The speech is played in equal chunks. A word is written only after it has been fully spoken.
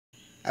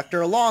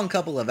After a long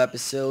couple of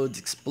episodes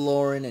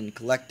exploring and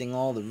collecting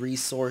all the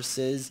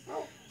resources,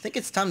 I think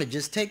it's time to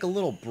just take a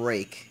little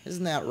break.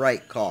 Isn't that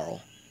right,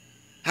 Carl?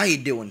 How you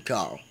doing,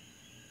 Carl?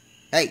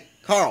 Hey,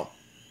 Carl!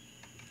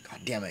 God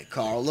damn it,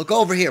 Carl. Look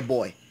over here,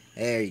 boy.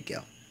 There you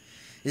go.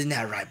 Isn't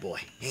that right, boy?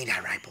 Ain't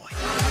that right, boy?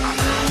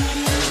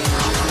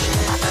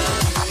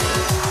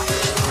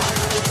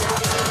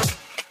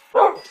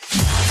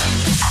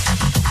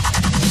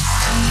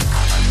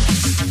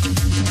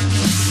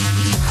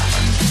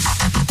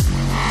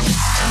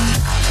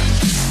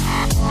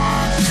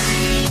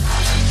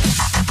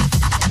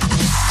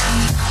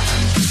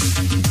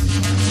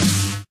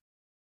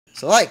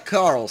 So like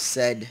Carl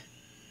said,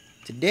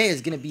 today is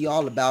going to be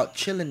all about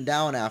chilling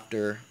down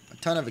after a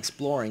ton of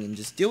exploring and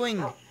just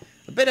doing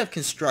a bit of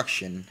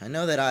construction. I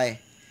know that I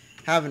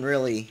haven't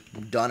really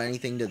done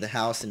anything to the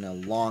house in a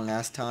long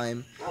ass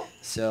time.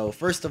 So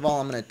first of all,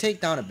 I'm going to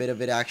take down a bit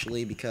of it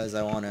actually because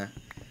I want to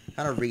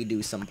kind of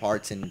redo some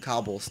parts in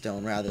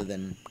cobblestone rather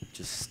than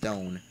just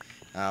stone.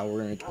 We're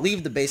going to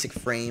leave the basic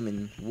frame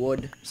in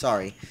wood.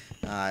 Sorry,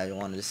 I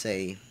wanted to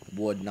say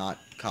wood, not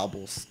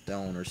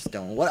cobblestone or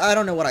stone. What I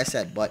don't know what I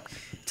said, but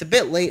it's a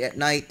bit late at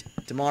night.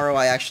 Tomorrow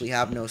I actually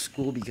have no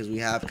school because we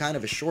have kind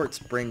of a short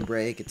spring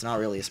break. It's not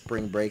really a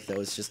spring break though,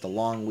 it's just a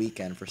long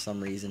weekend for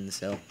some reason.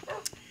 So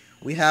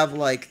we have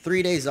like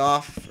 3 days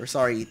off, or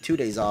sorry, 2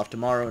 days off,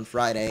 tomorrow and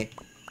Friday.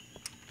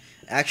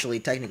 Actually,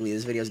 technically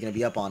this video is going to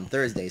be up on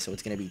Thursday, so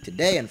it's going to be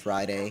today and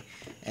Friday.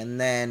 And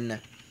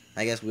then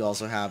I guess we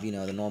also have, you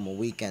know, the normal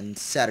weekend,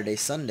 Saturday,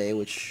 Sunday,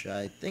 which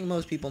I think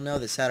most people know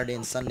that Saturday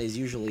and Sunday is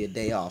usually a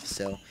day off.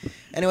 So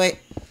anyway,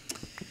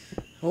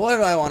 what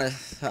do I want to...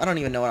 I don't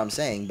even know what I'm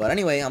saying. But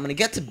anyway, I'm going to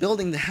get to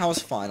building the house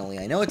finally.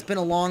 I know it's been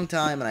a long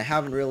time and I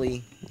haven't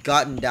really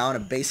gotten down a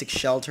basic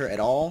shelter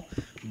at all.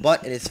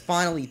 But it is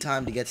finally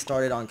time to get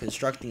started on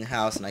constructing a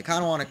house. And I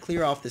kind of want to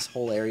clear off this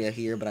whole area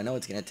here. But I know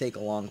it's going to take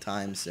a long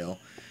time. So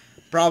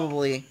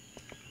probably...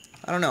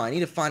 I don't know. I need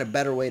to find a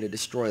better way to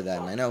destroy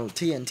that. And I know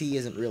TNT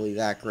isn't really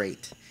that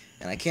great.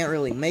 And I can't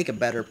really make a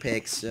better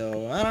pick.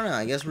 So I don't know.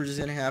 I guess we're just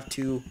going to have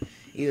to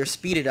either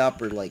speed it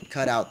up or like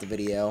cut out the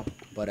video.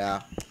 But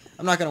I'm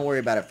not going to worry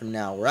about it from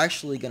now. We're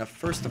actually going to,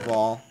 first of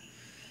all,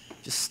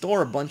 just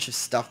store a bunch of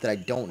stuff that I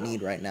don't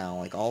need right now.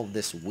 Like all of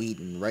this wheat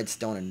and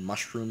redstone and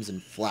mushrooms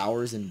and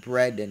flowers and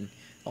bread and...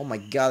 Oh my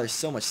god, there's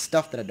so much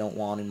stuff that I don't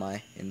want in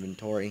my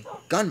inventory.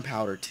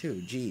 Gunpowder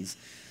too, jeez.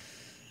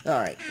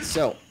 Alright,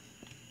 so...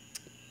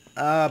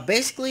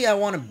 basically I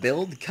want to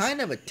build kind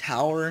of a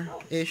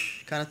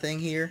tower-ish kind of thing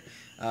here.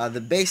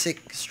 The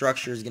basic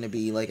structure is going to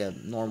be like a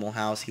normal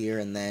house here,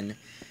 and then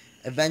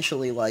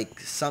eventually like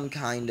some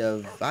kind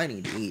of... I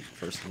need to eat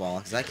first of all,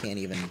 because I can't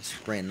even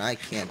sprint. I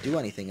can't do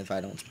anything if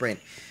I don't sprint.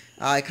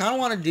 I kind of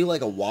want to do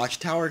like a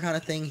watchtower kind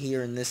of thing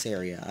here in this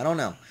area. I don't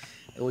know.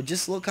 It would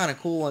just look kind of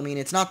cool. I mean,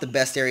 it's not the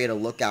best area to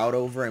look out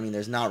over. I mean,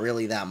 there's not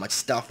really that much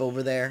stuff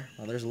over there.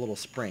 Well, there's a little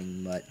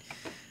spring, but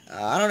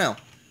I don't know.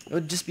 It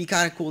would just be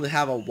kind of cool to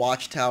have a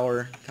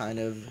watchtower kind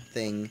of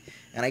thing.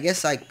 And I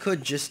guess I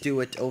could just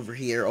do it over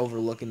here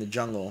overlooking the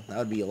jungle. That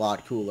would be a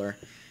lot cooler.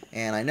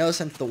 And I know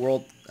since the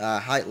world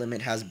height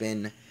limit has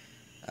been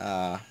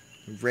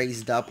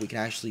raised up, we can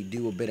actually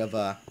do a bit of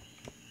a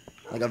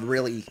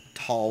really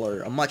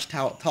taller, a much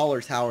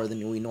taller tower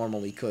than we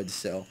normally could.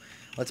 So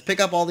let's pick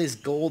up all these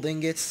gold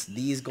ingots,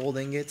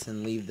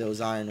 and leave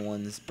those iron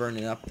ones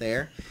burning up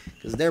there.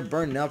 Because they're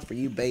burning up for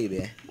you,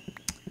 baby.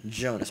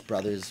 Jonas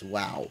Brothers,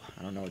 wow.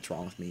 I don't know what's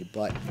wrong with me,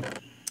 but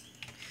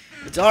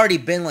it's already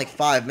been like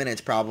 5 minutes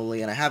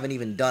probably, and I haven't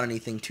even done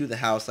anything to the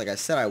house like I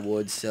said I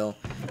would, so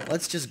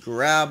let's just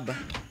grab...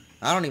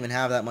 I don't even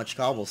have that much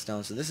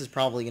cobblestone, so this is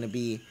probably going to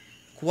be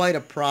quite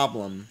a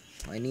problem.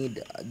 I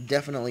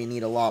definitely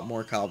need a lot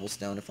more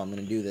cobblestone if I'm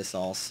going to do this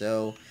all,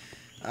 so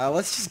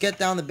let's just get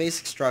down the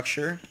basic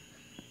structure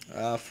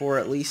for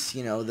at least,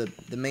 you know,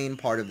 the main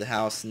part of the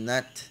house, and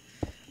that...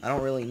 I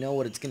don't really know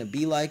what it's going to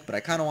be like, but I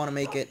kind of want to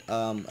make it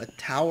a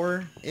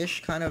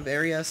tower-ish kind of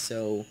area,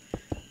 so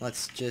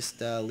let's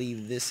just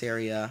leave this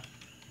area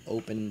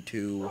open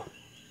to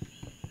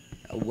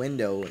a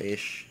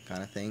window-ish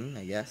kind of thing,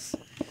 I guess.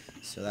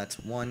 So that's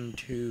 1,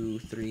 2,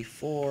 3,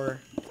 4,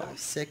 5,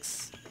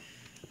 6.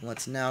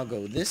 Let's now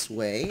go this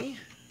way.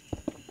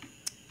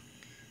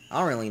 I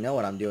don't really know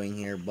what I'm doing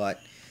here,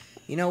 but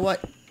you know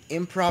what?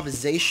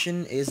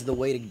 Improvisation is the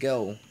way to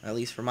go, at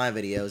least for my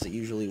videos. It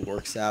usually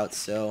works out,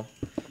 so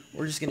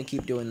we're just going to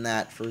keep doing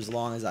that for as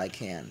long as I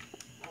can.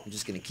 I'm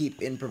just going to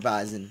keep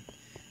improvising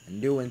and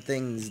doing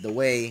things the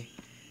way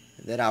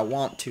that I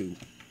want to.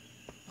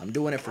 I'm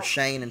doing it for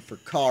Shane and for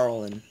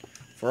Carl and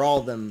for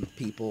all them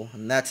people,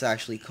 and that's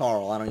actually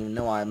Carl. I don't even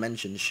know why I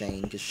mentioned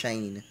Shane, because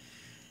Shane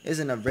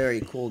isn't a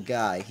very cool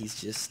guy.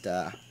 He's just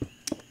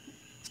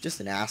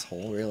an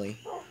asshole, really.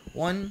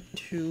 1,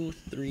 2,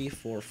 3,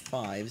 4,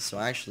 5. So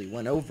I actually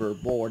went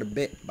overboard a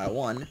bit by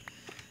 1.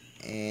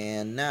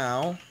 And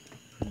now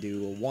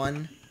do a 1,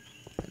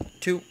 and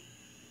 2,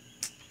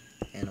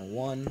 and a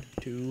 1,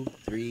 2,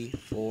 3,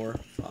 4,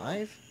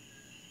 5,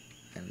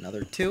 and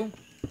another 2.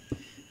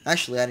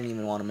 Actually, I didn't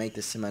even want to make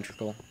this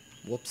symmetrical.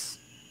 Whoops.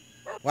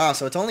 Wow,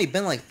 so it's only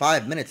been like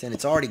 5 minutes and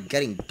it's already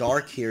getting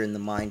dark here in the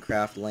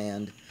Minecraft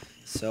land.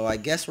 So I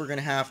guess we're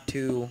gonna have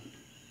to...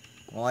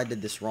 Well, I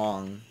did this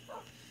wrong.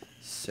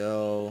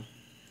 So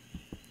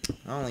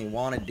I only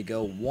wanted to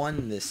go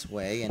 1 this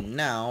way, and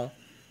now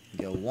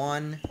we go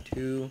 1,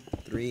 2,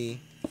 3,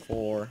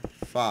 4,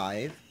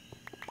 5.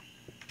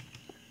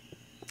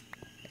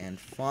 And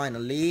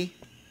finally,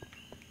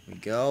 we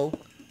go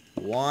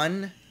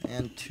 1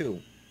 and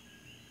 2.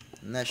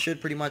 And that should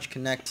pretty much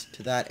connect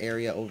to that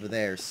area over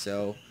there.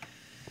 So,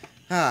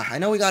 I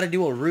know we got to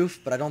do a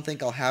roof, but I don't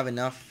think I'll have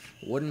enough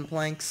wooden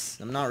planks.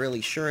 I'm not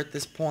really sure at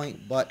this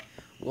point, but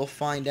we'll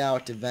find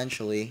out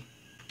eventually.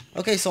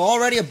 Okay, so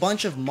already a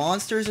bunch of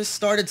monsters have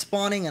started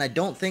spawning, and I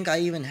don't think I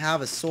even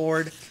have a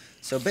sword.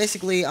 So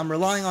basically, I'm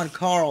relying on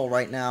Carl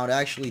right now to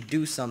actually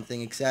do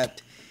something,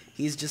 except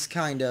he's just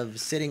kind of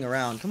sitting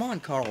around. Come on,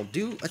 Carl,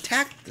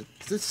 attack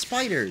the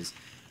spiders.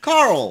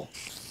 Carl!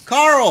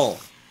 Carl!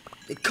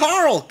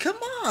 Carl, come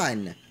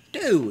on!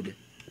 Dude!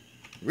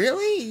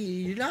 Really?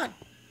 You're not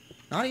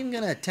even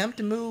gonna attempt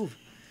to move?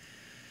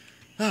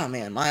 Oh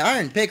man, my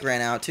iron pick ran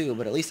out too,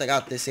 but at least I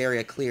got this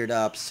area cleared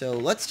up. So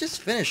let's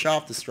just finish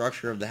off the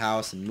structure of the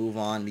house and move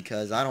on,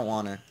 because I don't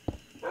want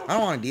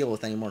to deal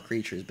with any more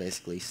creatures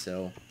basically.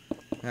 So,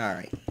 all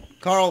right.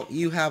 Carl,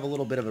 you have a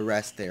little bit of a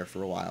rest there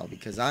for a while,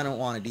 because I don't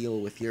want to deal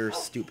with your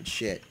stupid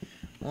shit.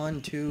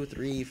 1, 2,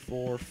 3,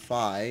 4,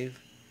 5.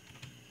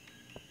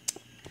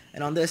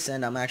 And on this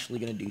end, I'm actually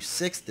going to do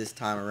 6 this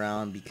time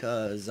around,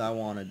 because I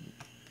want to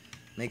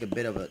make a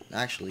bit of a...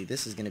 Actually,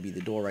 this is going to be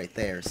the door right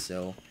there,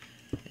 so...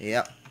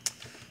 Yep.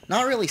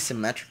 Not really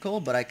symmetrical,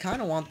 but I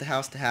kind of want the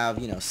house to have,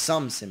 you know,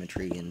 some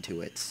symmetry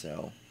into it,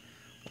 so...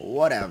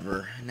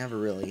 Whatever. Never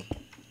really...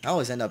 I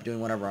always end up doing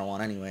whatever I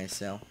want anyway,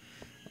 so...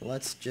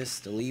 Let's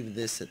just leave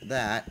this at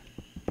that.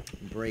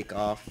 Break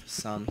off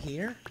some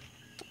here.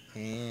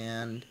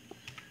 And...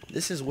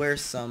 This is where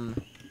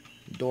some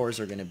doors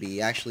are going to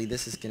be. Actually,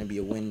 this is going to be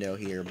a window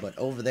here, but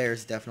over there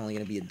is definitely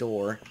going to be a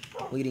door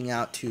leading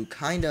out to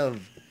kind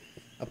of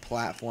a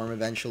platform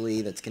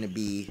eventually that's going to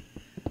be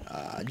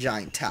a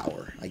giant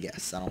tower, I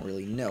guess. I don't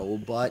really know,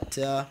 but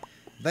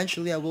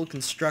eventually I will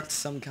construct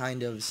some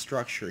kind of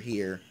structure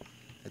here.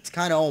 It's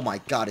kind of... Oh my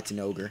god, it's an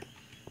ogre.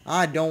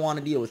 I don't want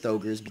to deal with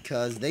ogres,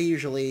 because they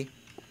usually,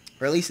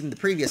 or at least in the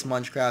previous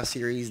MunchCraft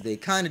series, they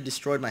kind of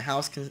destroyed my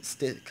house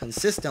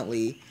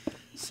consistently,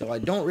 so I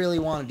don't really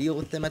want to deal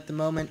with them at the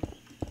moment.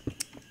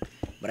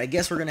 But I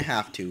guess we're going to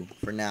have to,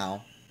 for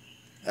now.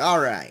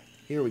 Alright,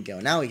 here we go.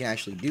 Now we can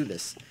actually do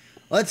this.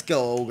 Let's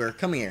go, ogre.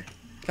 Come here.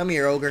 Come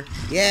here, ogre.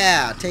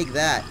 Yeah, take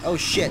that. Oh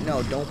shit,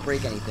 no, don't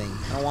break anything.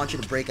 I don't want you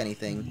to break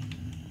anything.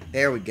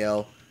 There we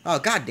go. Oh,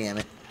 god damn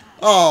it.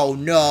 Oh,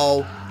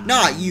 no.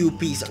 Not you,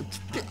 piece of...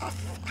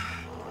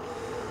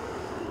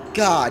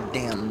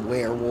 Goddamn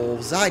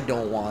werewolves. I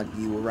don't want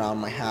you around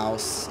my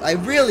house. I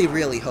really,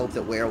 really hope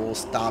that werewolves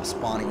stop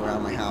spawning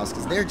around my house,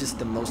 because they're just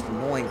the most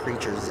annoying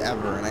creatures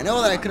ever. And I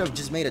know that I could have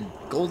just made a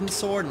golden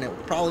sword, and it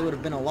probably would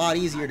have been a lot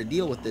easier to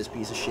deal with this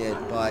piece of shit,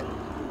 but...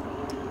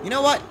 You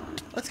know what?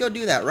 Let's go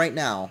do that right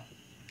now.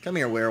 Come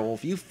here,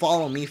 werewolf. You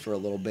follow me for a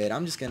little bit.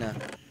 I'm just gonna...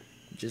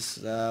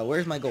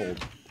 where's my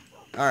gold?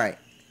 Alright.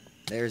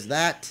 There's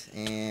that,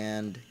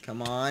 and...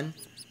 Come on.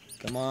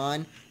 Come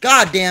on.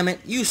 God damn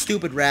it! You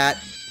stupid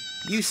rat!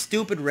 You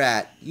stupid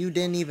rat. You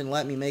didn't even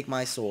let me make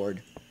my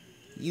sword.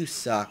 You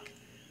suck.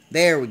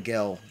 There we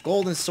go.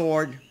 Golden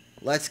sword.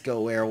 Let's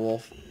go,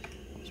 werewolf.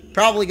 It's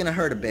probably gonna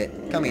hurt a bit.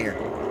 Come here.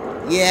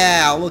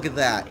 Yeah, look at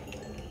that.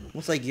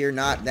 Looks like you're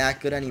not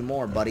that good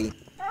anymore, buddy.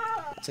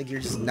 Looks like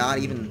you're just not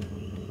even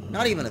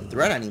a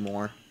threat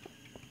anymore.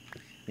 I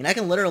mean, I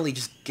can literally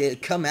just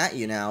come at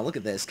you now. Look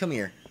at this. Come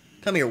here.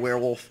 Come here,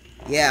 werewolf.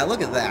 Yeah,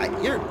 look at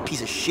that. You're a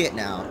piece of shit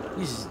now.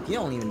 You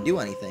don't even do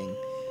anything.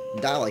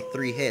 You die like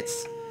 3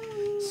 hits.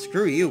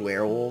 Screw you,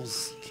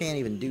 werewolves. Can't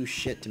even do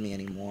shit to me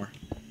anymore.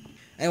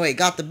 Anyway,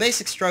 got the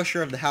basic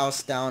structure of the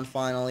house down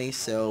finally,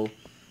 so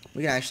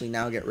we can actually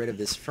now get rid of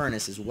this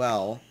furnace as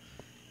well.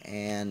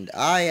 And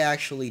I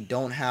actually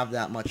don't have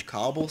that much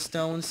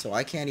cobblestone, so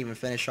I can't even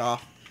finish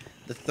off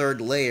the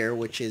 3rd layer,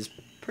 which is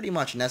pretty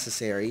much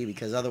necessary,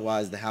 because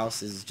otherwise the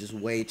house is just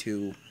way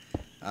too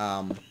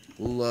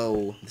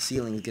low. The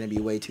ceiling is going to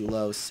be way too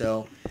low,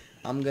 so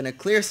I'm going to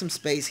clear some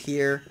space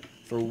here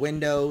for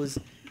windows,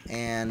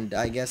 and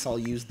I guess I'll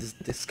use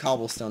this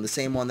cobblestone, the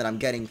same one that I'm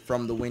getting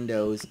from the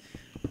windows,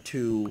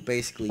 to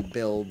basically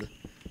build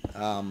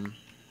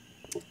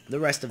the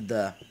rest of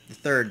the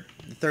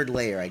third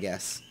layer, I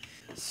guess.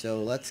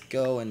 So let's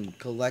go and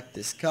collect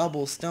this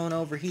cobblestone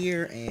over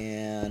here,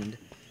 and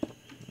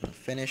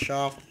finish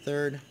off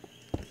the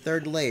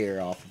third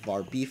layer off of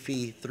our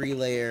beefy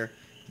 3-layer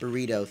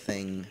burrito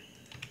thing,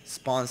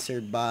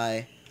 sponsored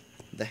by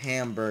the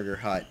Hamburger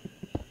Hut.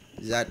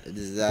 Is that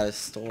a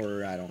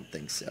store? I don't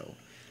think so.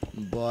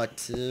 But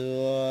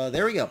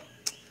there we go.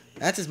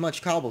 That's as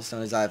much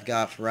cobblestone as I've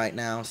got for right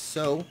now,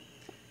 so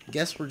I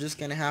guess we're just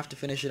gonna have to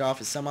finish it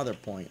off at some other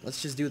point.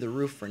 Let's just do the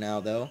roof for now,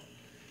 though.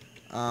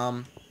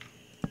 I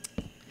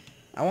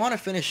want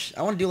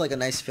to do like a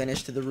nice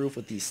finish to the roof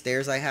with these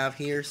stairs I have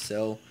here,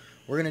 so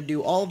we're going to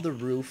do all of the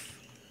roof.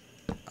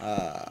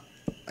 I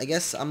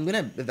guess I'm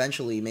going to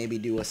eventually maybe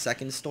do a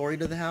second story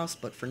to the house,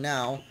 but for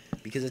now,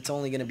 because it's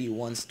only going to be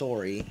one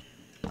story,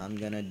 I'm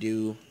going to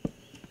do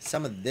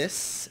some of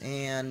this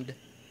and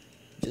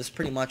just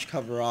pretty much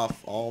cover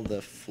off all the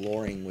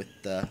flooring with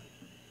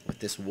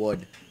this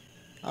wood.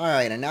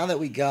 Alright, and now that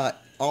we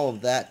got all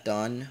of that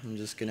done, I'm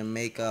just going to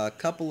make a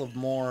couple of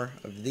more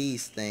of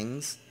these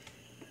things,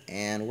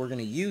 and we're going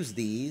to use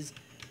these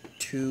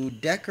to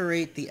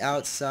decorate the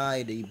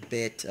outside a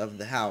bit of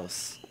the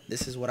house.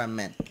 This is what I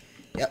meant.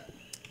 Yep,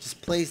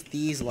 just place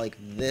these like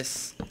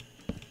this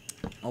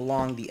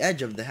along the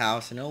edge of the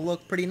house and it'll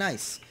look pretty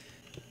nice.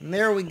 And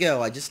there we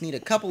go. I just need a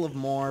couple of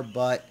more,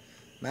 but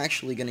I'm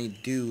actually going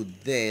to do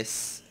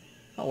this.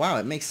 Oh wow,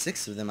 it makes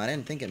 6 of them. I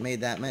didn't think it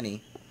made that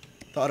many.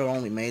 Thought it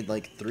only made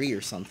like 3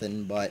 or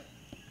something, but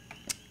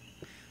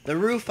the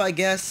roof, I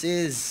guess,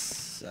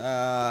 is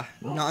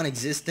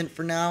non-existent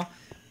for now.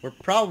 We're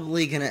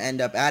probably going to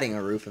end up adding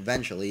a roof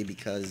eventually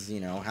because, you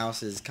know,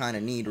 houses kind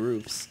of need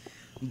roofs.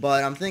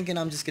 But I'm thinking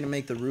I'm just going to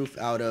make the roof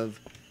out of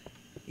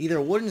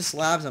either wooden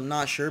slabs, I'm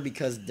not sure,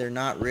 because they're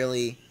not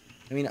really...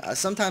 I mean,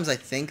 sometimes I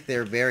think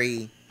they're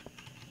very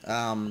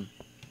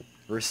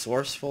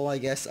resourceful, I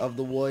guess, of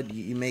the wood.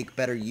 You make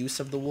better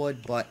use of the wood,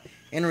 but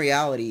in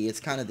reality,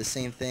 it's kind of the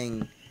same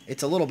thing.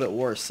 It's a little bit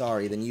worse,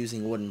 sorry, than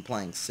using wooden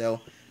planks.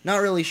 So,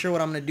 not really sure what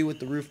I'm going to do with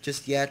the roof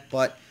just yet,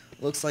 but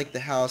looks like the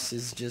house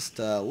is just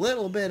a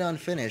little bit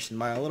unfinished, and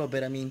by a little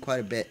bit, I mean quite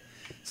a bit.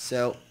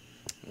 So,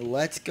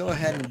 let's go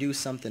ahead and do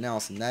something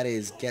else, and that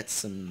is get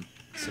some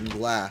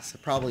glass. I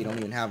probably don't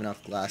even have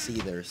enough glass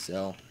either,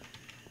 so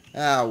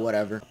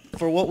whatever.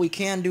 For what we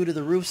can do to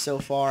the roof so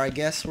far, I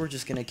guess we're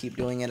just going to keep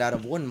doing it out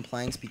of wooden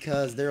planks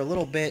because they're a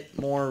little bit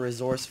more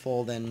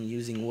resourceful than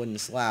using wooden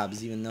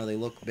slabs, even though they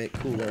look a bit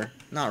cooler.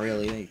 Not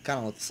really, they kind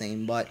of look the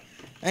same, but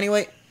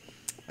anyway,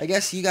 I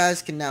guess you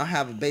guys can now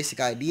have a basic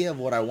idea of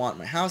what I want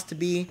my house to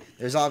be.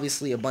 There's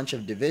obviously a bunch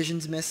of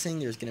divisions missing.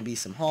 There's going to be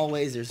some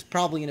hallways. There's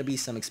probably going to be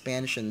some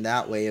expansion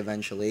that way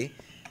eventually.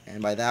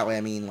 And by that way,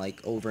 I mean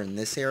like over in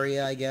this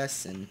area, I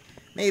guess, and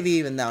maybe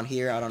even down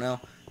here, I don't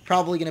know.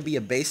 Probably going to be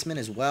a basement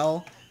as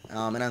well.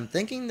 And I'm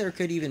thinking there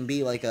could even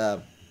be like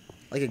a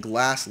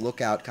glass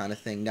lookout kind of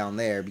thing down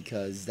there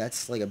because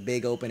that's like a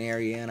big open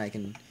area, and I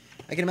can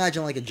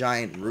imagine like a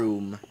giant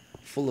room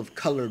full of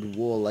colored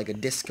wool, like a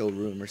disco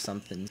room or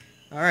something.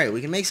 Alright,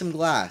 we can make some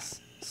glass.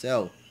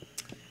 So,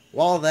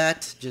 while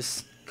that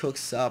just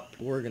cooks up,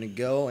 we're going to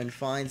go and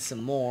find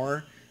some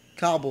more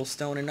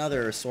cobblestone and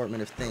other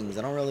assortment of things.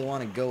 I don't really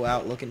want to go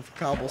out looking for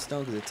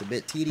cobblestone because it's a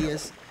bit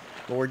tedious,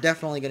 but we're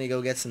definitely going to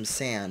go get some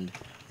sand.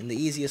 And the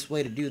easiest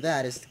way to do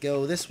that is to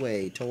go this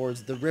way,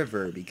 towards the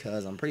river,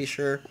 because I'm pretty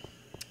sure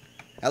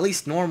at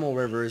least normal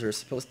rivers are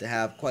supposed to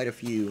have quite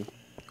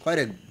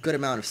a good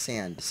amount of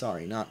sand.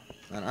 Sorry,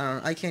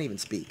 I can't even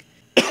speak.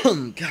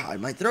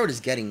 God, my throat is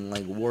getting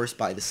like worse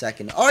by the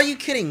second. Are you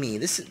kidding me?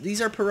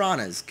 These are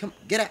piranhas. Come,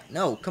 get out.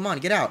 No, come on,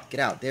 get out.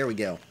 Get out. There we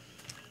go.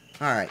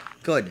 Alright,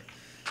 good.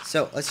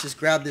 So, let's just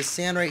grab this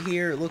sand right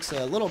here. It looks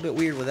a little bit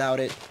weird without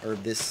it, or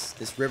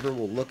this river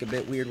will look a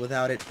bit weird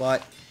without it,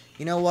 but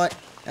you know what?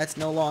 That's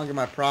no longer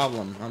my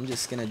problem. I'm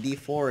just gonna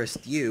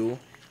deforest you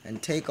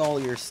and take all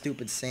your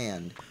stupid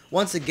sand.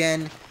 Once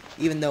again,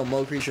 even though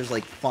Mo Creature's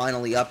like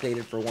finally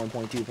updated for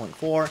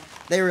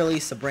 1.2.4, they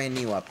released a brand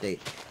new update.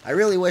 I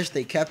really wish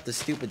they kept the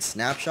stupid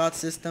snapshot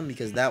system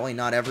because that way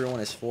not everyone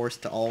is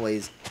forced to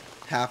always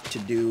have to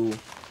do,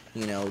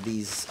 you know,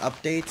 these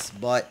updates,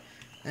 but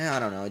I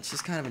don't know, it's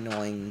just kind of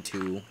annoying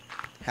to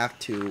have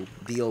to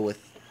deal with,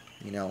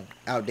 you know,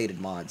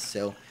 outdated mods.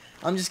 So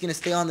I'm just going to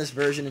stay on this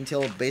version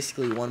until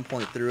basically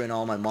 1.3 and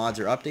all my mods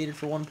are updated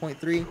for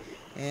 1.3,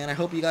 and I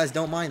hope you guys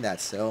don't mind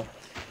that. So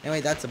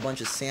anyway, that's a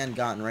bunch of sand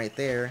gotten right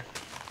there.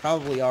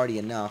 Probably already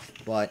enough,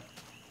 but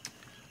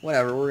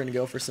whatever, we're going to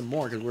go for some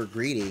more because we're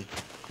greedy.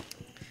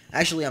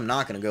 Actually, I'm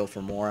not going to go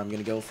for more. I'm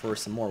going to go for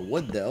some more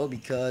wood, though,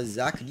 because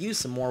I could use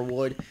some more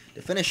wood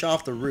to finish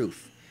off the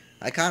roof.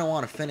 I kind of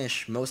want to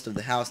finish most of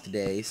the house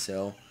today,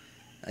 so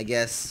I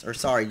guess, or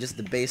sorry, just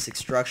the basic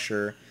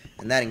structure,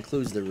 and that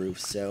includes the roof,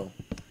 so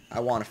I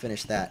want to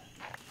finish that.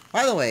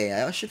 By the way,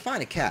 I should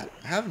find a cat.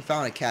 I haven't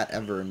found a cat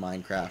ever in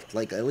Minecraft,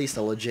 like at least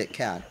a legit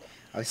cat.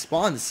 I've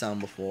spawned some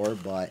before,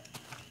 but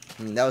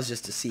I mean that was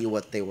just to see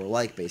what they were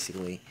like,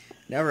 basically.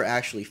 Never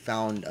actually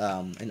found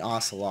an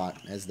ocelot,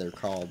 as they're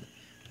called.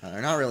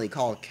 They're not really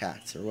called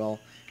cats, or well,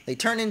 they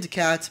turn into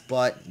cats,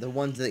 but the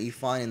ones that you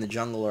find in the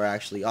jungle are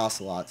actually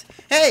ocelots.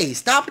 Hey,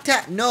 stop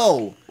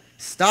No!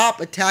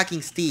 Stop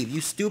attacking Steve, you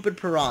stupid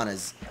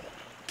piranhas.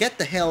 Get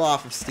the hell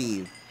off of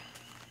Steve.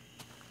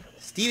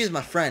 Steve is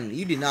my friend.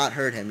 You do not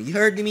hurt him. You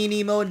heard me,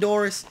 Nemo and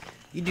Doris?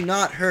 You do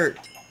not hurt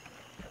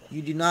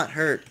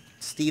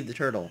Steve the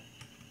turtle.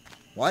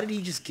 Why did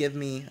he just give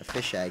me a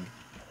fish egg?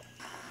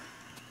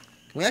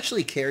 Can we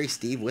actually carry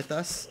Steve with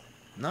us?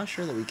 I'm not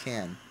sure that we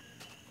can.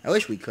 I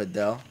wish we could,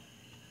 though.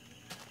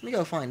 Let me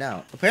go find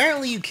out.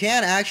 Apparently you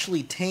can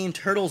actually tame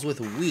turtles with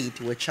wheat,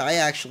 which I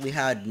actually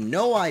had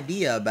no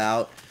idea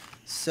about.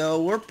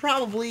 So we're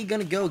probably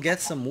going to go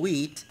get some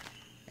wheat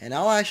and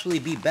I'll actually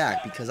be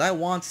back because I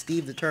want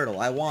Steve the Turtle.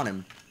 I want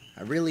him.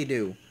 I really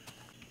do.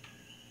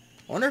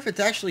 I wonder if it's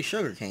actually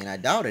sugarcane. I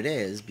doubt it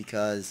is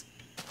because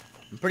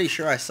I'm pretty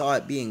sure I saw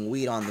it being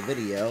wheat on the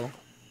video.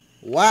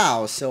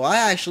 Wow, so I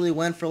actually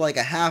went for like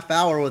a half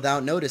hour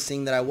without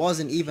noticing that I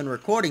wasn't even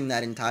recording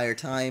that entire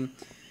time.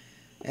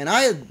 And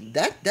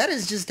that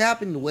has just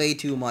happened way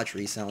too much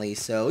recently.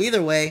 So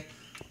either way,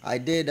 I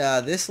did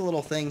this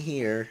little thing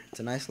here. It's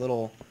a nice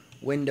little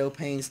window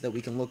pane so that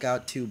we can look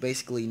out to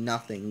basically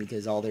nothing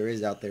because all there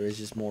is out there is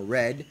just more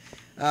red.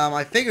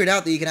 I figured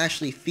out that you can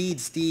actually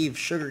feed Steve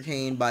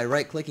sugarcane by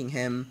right-clicking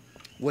him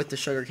with the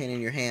sugarcane in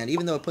your hand.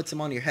 Even though it puts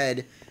him on your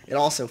head, it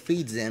also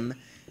feeds him.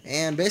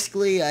 And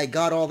basically, I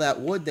got all that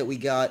wood that we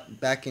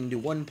got back into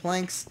wooden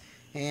planks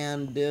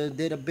and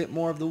did a bit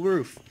more of the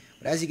roof.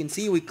 But as you can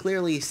see, we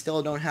clearly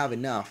still don't have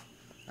enough.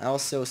 I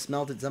also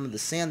smelted some of the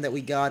sand that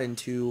we got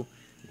into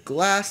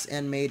glass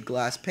and made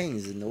glass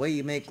panes. And the way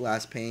you make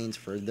glass panes,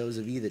 for those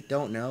of you that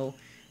don't know,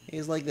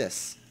 is like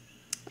this.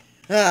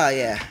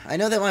 Yeah, I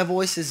know that my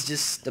voice is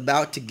just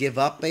about to give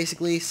up,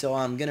 basically, so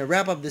I'm going to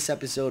wrap up this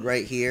episode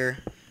right here.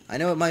 I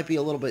know it might be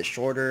a little bit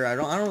shorter. I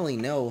don't really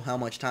know how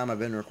much time I've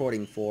been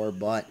recording for,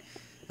 but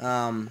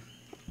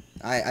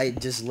I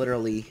just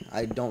literally,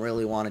 I don't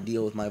really want to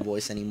deal with my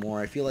voice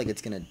anymore. I feel like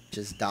it's going to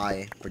just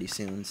die pretty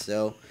soon.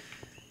 So,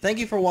 thank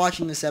you for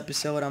watching this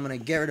episode. I'm going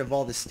to get rid of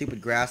all this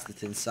stupid grass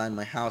that's inside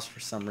my house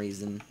for some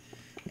reason.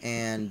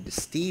 And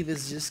Steve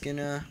is just going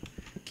to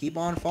keep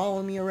on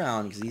following me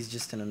around because he's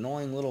just an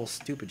annoying little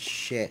stupid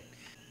shit.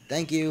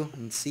 Thank you,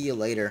 and see you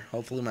later.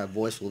 Hopefully my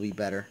voice will be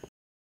better.